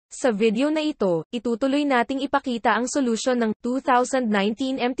Sa video na ito, itutuloy nating ipakita ang solusyon ng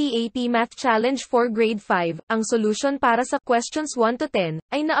 2019 MTAP Math Challenge for Grade 5. Ang solusyon para sa questions 1 to 10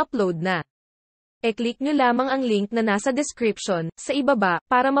 ay na-upload na. E-click nyo lamang ang link na nasa description sa ibaba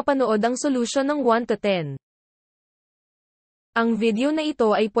para mapanood ang solusyon ng 1 to 10. Ang video na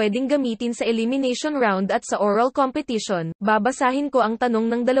ito ay pwedeng gamitin sa elimination round at sa oral competition. Babasahin ko ang tanong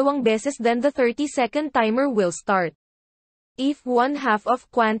ng 2 beses then the 30-second timer will start. If 1/2 of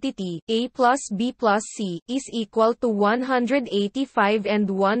quantity A plus B plus C is equal to 185 and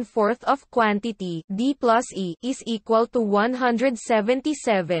 1/4 of quantity D plus E is equal to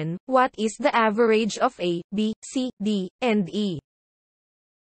 177, what is the average of A, B, C, D, and E?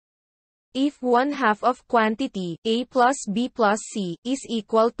 If 1/2 of quantity A plus B plus C is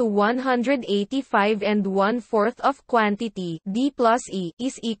equal to 185 and 1/4 of quantity D plus E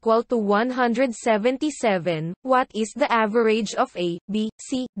is equal to 177, what is the average of A, B,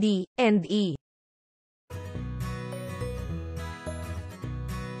 C, D, and E?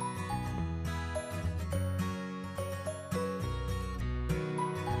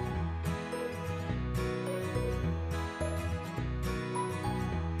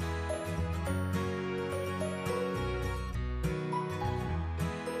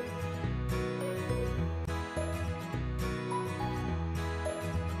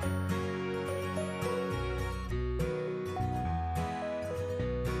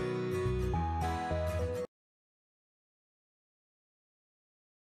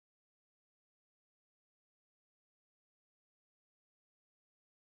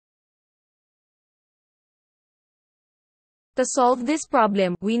 To solve this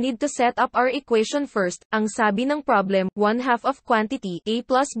problem, we need to set up our equation first. Ang sabi ng problem, 1/2 of quantity A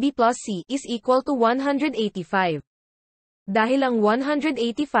plus B plus C is equal to 185. Dahil ang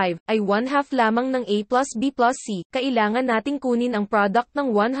 185 ay 1/2 lamang ng A plus B plus C, kailangan nating kunin ang product ng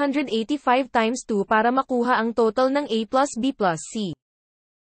 185 times 2 para makuha ang total ng A plus B plus C.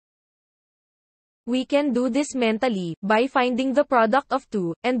 We can do this mentally, by finding the product of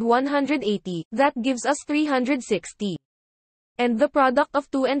 2 and 180, that gives us 360. And the product of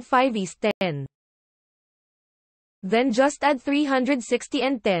 2 and 5 is 10. Then just add 360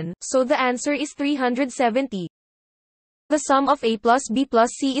 and 10, so the answer is 370. The sum of A plus B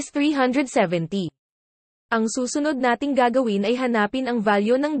plus C is 370. Ang susunod nating gagawin ay hanapin ang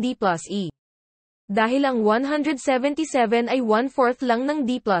value ng D plus E. Dahil ang 177 ay 1/4 lang ng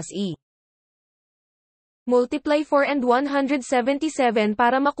D plus E. Multiply 4 and 177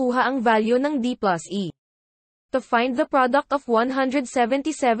 para makuha ang value ng D plus E. To find the product of 177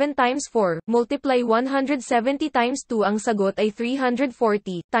 times 4, multiply 170 times 2 ang sagot ay 340,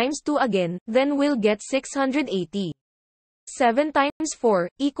 times 2 again, then we'll get 680. 7 times 4,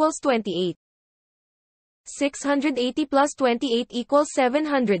 equals 28. 680 plus 28 equals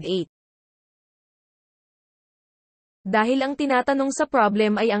 708. Dahil ang tinatanong sa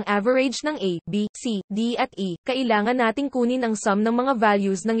problem ay ang average ng A, B, C, D at E, kailangan nating kunin ang sum ng mga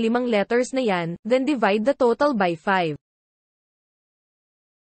values ng 5 letters na yan, then divide the total by 5.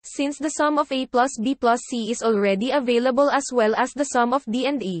 Since the sum of A plus B plus C is already available as well as the sum of D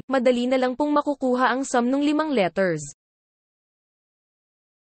and E, madali na lang pong makukuha ang sum ng 5 letters.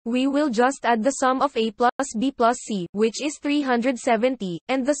 We will just add the sum of A plus B plus C, which is 370,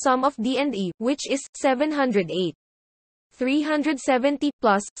 and the sum of D and E, which is 708. 370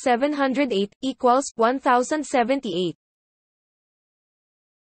 plus 708 equals 1078.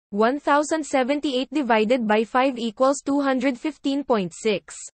 1078 divided by 5 equals 215.6.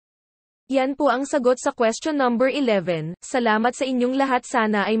 Yan po ang sagot sa question number 11. Salamat sa inyong lahat,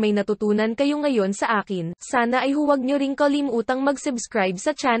 sana ay may natutunan kayo ngayon sa akin. Sana ay huwag nyo ring kalimutang mag-subscribe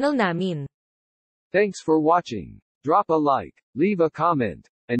sa channel namin. Thanks for watching. Drop a like, leave a comment,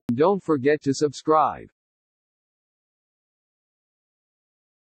 and don't forget to subscribe.